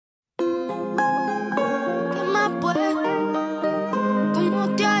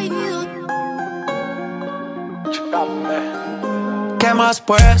¿Qué más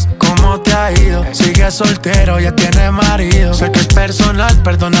pues? ¿Cómo te ha ido? Sigues soltero, ya tienes marido. Sé que es personal,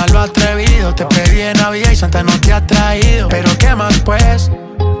 perdona lo atrevido. Te pedí en Navidad y Santa no te ha traído. Pero ¿qué más pues?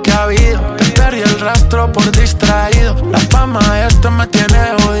 ¿Qué ha habido? Te perdí el rastro por distraído. La fama de esto me tiene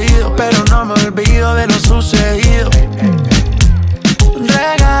jodido, pero no me olvido de lo sucedido.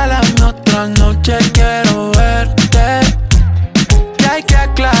 Regálame otra noche, quiero verte. Que hay que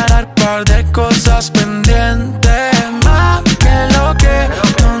aclarar par de cosas pendientes. Más que lo que,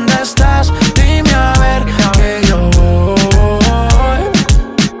 ¿dónde estás? Dime a ver que yo voy.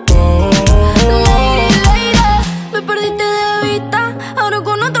 Me perdiste de vista. Ahora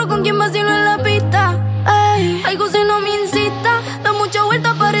con otro, con quien vacilo en la pista. Ey, algo si no me incita. Da mucha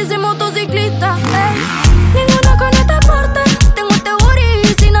vuelta, parece motociclista. Ey, ninguna con este porte. Tengo este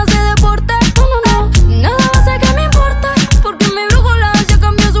booty sin hacer deporte. No, no, no, nada va a hacer que me importe. Porque mi brújula ya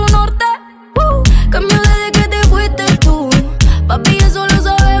cambió su norte. Cambió desde que te fuiste tú. Papi, eso lo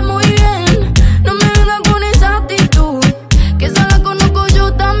sabes muy bien. No me vengas con esa actitud, que esa la conozco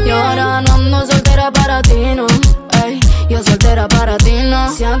yo también. Y ahora no ando soltera para ti, no. Ey, yo soltera para ti,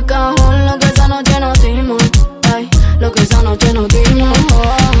 no. Se acabó lo que esa noche nos dimos. Ey, lo que esa noche nos dimos.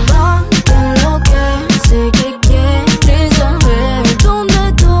 Probarte lo que sé que quieres saber. ¿Dónde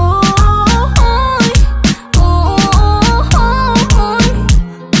estoy?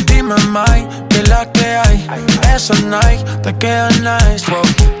 Dime, Mike, que es la que hay. Esa Nike te queda nice. Wow.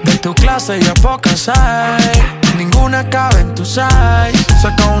 De tu clase ya pocas hay. Ninguna cabe en tu size.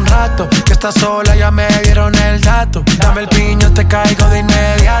 Saca un rato que estás sola, ya me dieron el dato. Dame el piño, te caigo de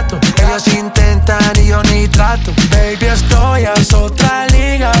inmediato. Ellos intentan y yo ni trato. Baby, estoy a otra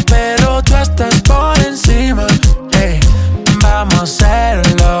liga, pero tú estás por encima. Hey, vamos a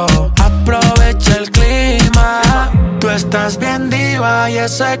hacerlo. Aprovecha el clima. Tú estás bien diva y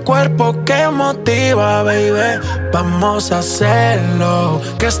ese cuerpo que motiva, baby. Vamos a hacerlo,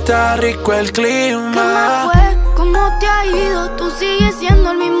 que está rico el clima. ¿Qué más fue? ¿Cómo te ha ido? Tú sigues siendo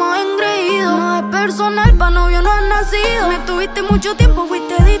el mismo engreído. No es personal, pa' novio no has nacido. Me tuviste mucho tiempo,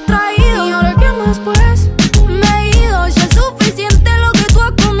 fuiste distraído. ¿Y ahora qué más pues? Me he ido, ya es suficiente lo que tú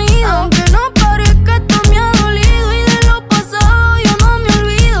has comido. Aunque no parezca, esto me ha dolido. Y de lo pasado yo no me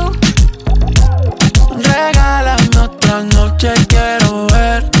olvido. Regálame otra noche, quiero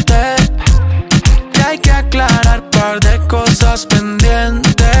verte. Que hay que aclarar par de cosas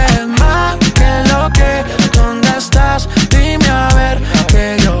pendientes. Más que lo que, ¿dónde estás? Dime a ver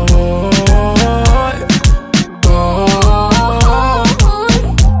que yo voy.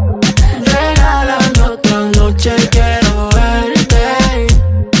 Regálame otra noche, quiero verte.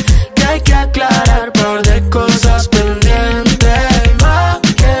 Que hay que aclarar par de cosas pendientes. Más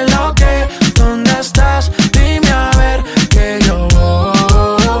que lo que, ¿dónde estás? Dime a ver que yo voy.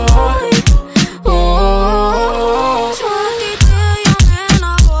 Yo a ti te llamé en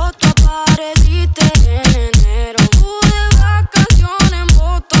agosto, apareciste en enero. Pude vacaciones en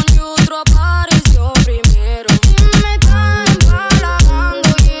Boston y otro apareció primero. Y me estás empalagando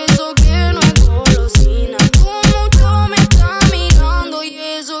y eso que no es golosina. Tú mucho me estás mirando y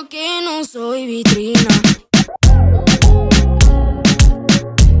eso que no soy vitrina.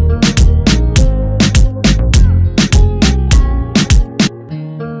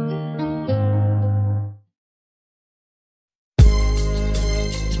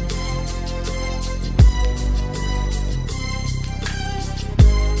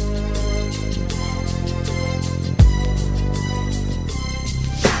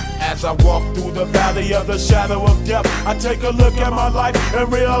 As I walk through the valley of the shadow of death, I take a look at my life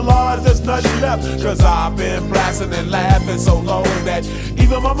and realize there's nothing left. Cause I've been blasting and laughing so long that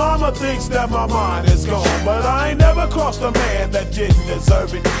even my mama thinks that my mind is gone. But I ain't never crossed a man that didn't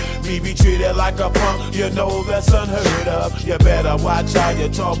deserve it. Me be treated like a punk, you know that's unheard of. You better watch how you're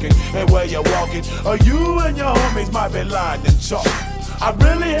talking and where you're walking, or you and your homies might be lying in chalk. I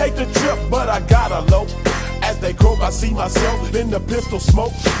really hate the trip, but I gotta low. As they croak, I see myself in the pistol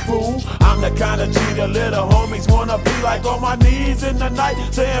smoke. Fool, I'm the kind of G the little homies wanna be like, on my knees in the night,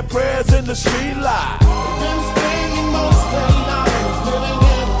 saying prayers in the street light. Been spending most of their lives living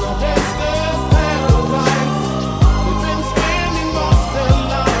in the gangster's paradise. They've been spending most of their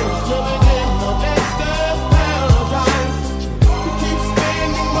lives living in the gangster's paradise. We keep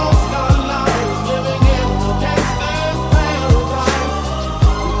spending most of our lives living in the gangster's paradise.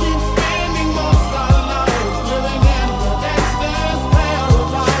 We keep spending most of our lives living in the gangster's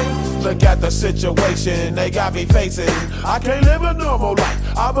paradise. Look at the situation they got me facing. I can't live a normal life.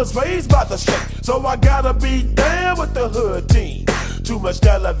 I was raised by the state, so I gotta be down with the hood team. Too much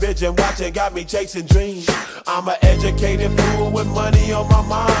television watching got me chasing dreams. I'm an educated fool with money on my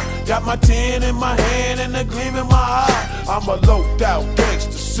mind. Got my tin in my hand and a gleam in my eye. I'm a loped out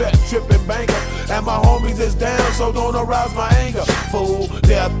gangster, set tripping banker, and my homies is down, so don't arouse my anger. Fool,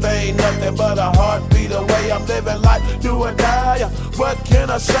 death ain't nothing but a heartbeat away. I'm living life, do or die. What can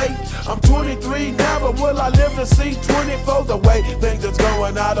I say? I'm 23 now, but will I live to see 24? The way things is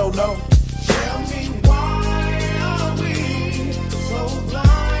going, I don't know. Tell me why are we so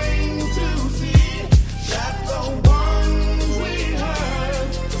blind to see that the ones we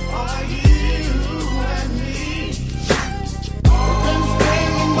hurt are you and me? We've been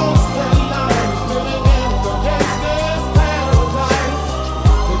spending most of our lives living in the gangster's paradise.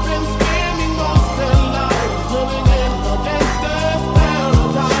 We've been spending most of our lives living in the gangster's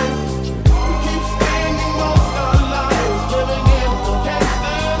paradise. We keep spending most of our lives living in the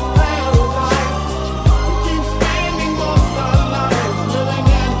gangster's paradise. We keep spending most of our lives living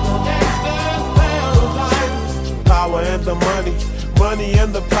in the gangster's paradise. Power and the money, money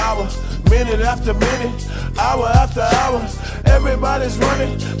and the power. Minute after minute, hour after hour, everybody's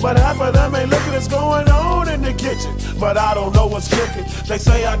running, but half of them ain't looking what's going on in the kitchen. But I don't know what's cooking. They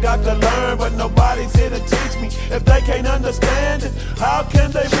say I got to learn, but nobody's here to teach me. If they can't understand it, how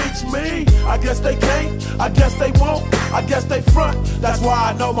can they reach me? I guess they can't, I guess they won't, I guess they front. That's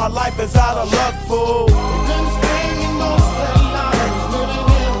why I know my life is out of luck, fool. We've been spending most of our lives living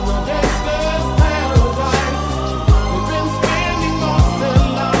in the gangster's paradise. We've been spending most of our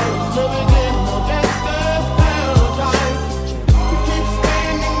lives living in the gangster's paradise. We keep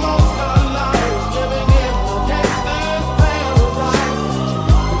spending most of our lives living in the gangster's paradise.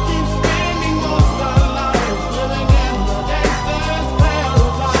 We keep spending most of our lives living in the gangster's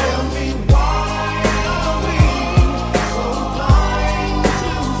paradise. Tell me why are we so blind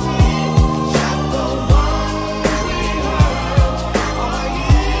to see that the ones we hurt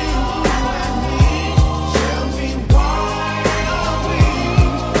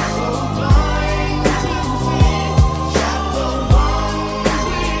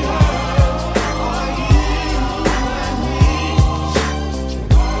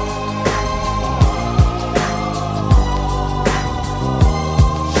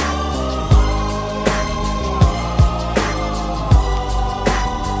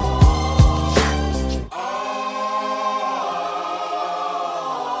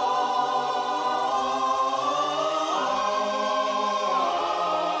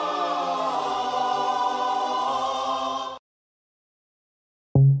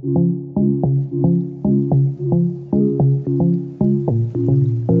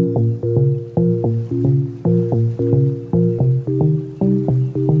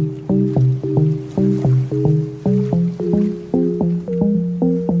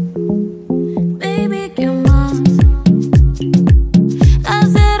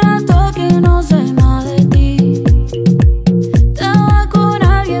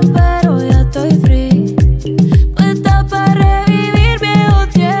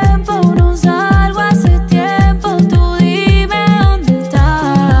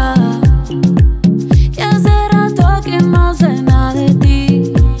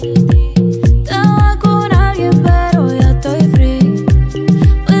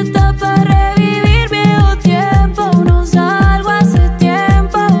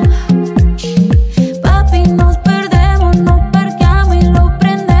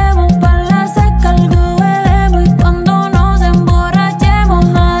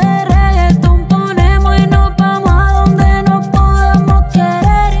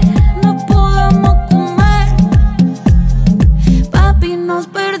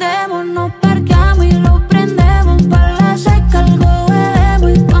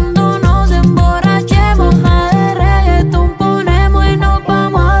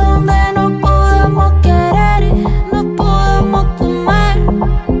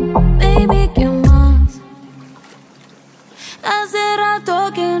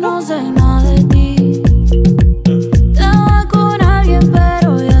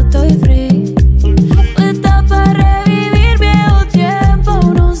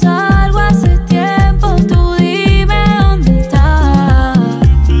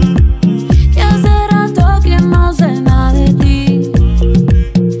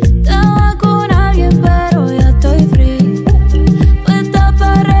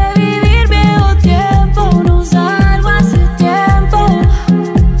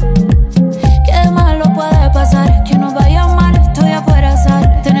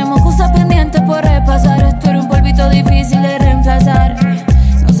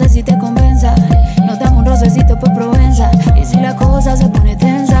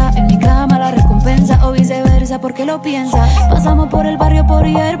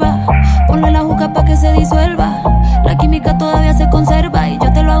Ponle la juca pa' que se disuelva. La química todavía se conserva y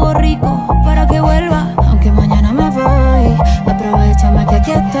yo te lo hago rico para que vuelva. Aunque mañana me voy, aprovechame que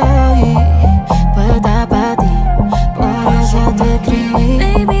aquí estoy. Puesta pa' ti, por eso te escribí.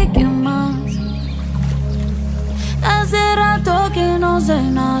 Baby, ¿qué más? Hace rato que no sé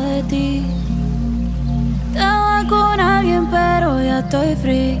nada de ti. Estaba con alguien pero ya estoy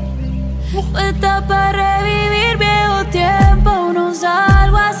free. Puesta pa' revivir viejos tiempos, no sabes.